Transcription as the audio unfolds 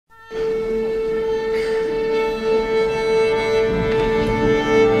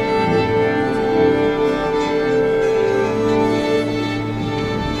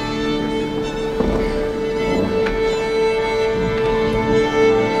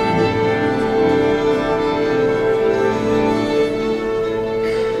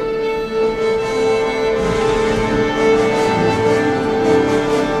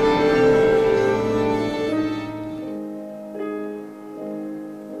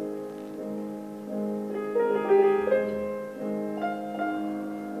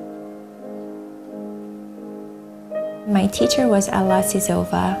My teacher was Giselle,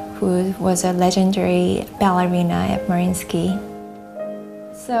 who was a legendary ballerina at Mariinsky.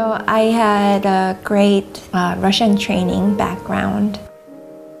 So I had a great Russian training background.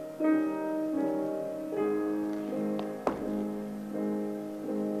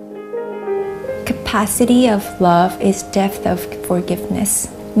 Capacity of love is depth of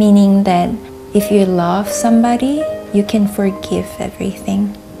forgiveness, meaning that if you love somebody, you can forgive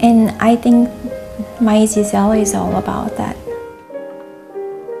everything. And I think my Giselle is all about that.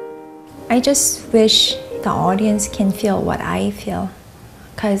 I just wish the audience can feel what I feel,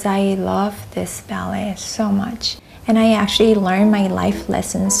 because I love this ballet so much. And I actually learned my life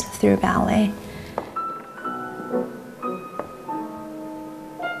lessons through ballet.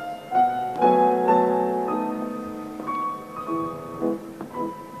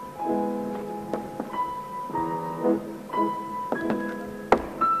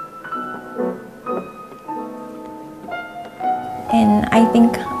 And I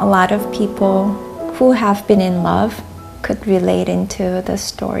think a lot of people who have been in love could relate into the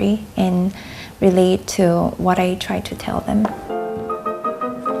story and relate to what I try to tell them.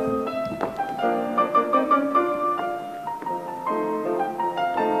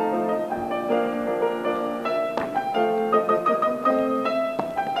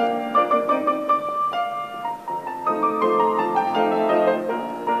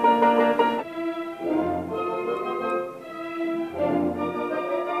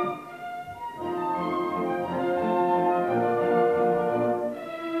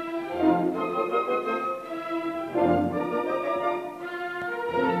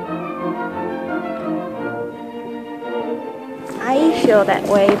 I feel that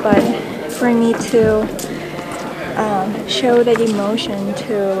way, but for me to show that emotion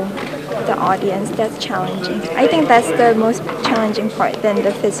to the audience, that's challenging. I think that's the most challenging part than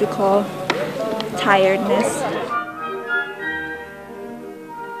the physical tiredness.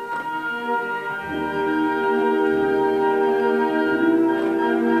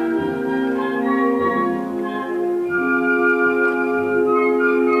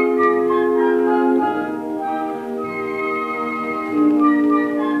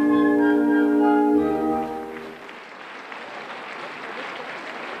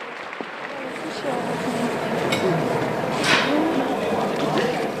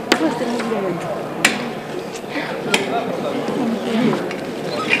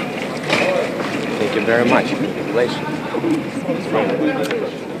 Thank you very much. Congratulations.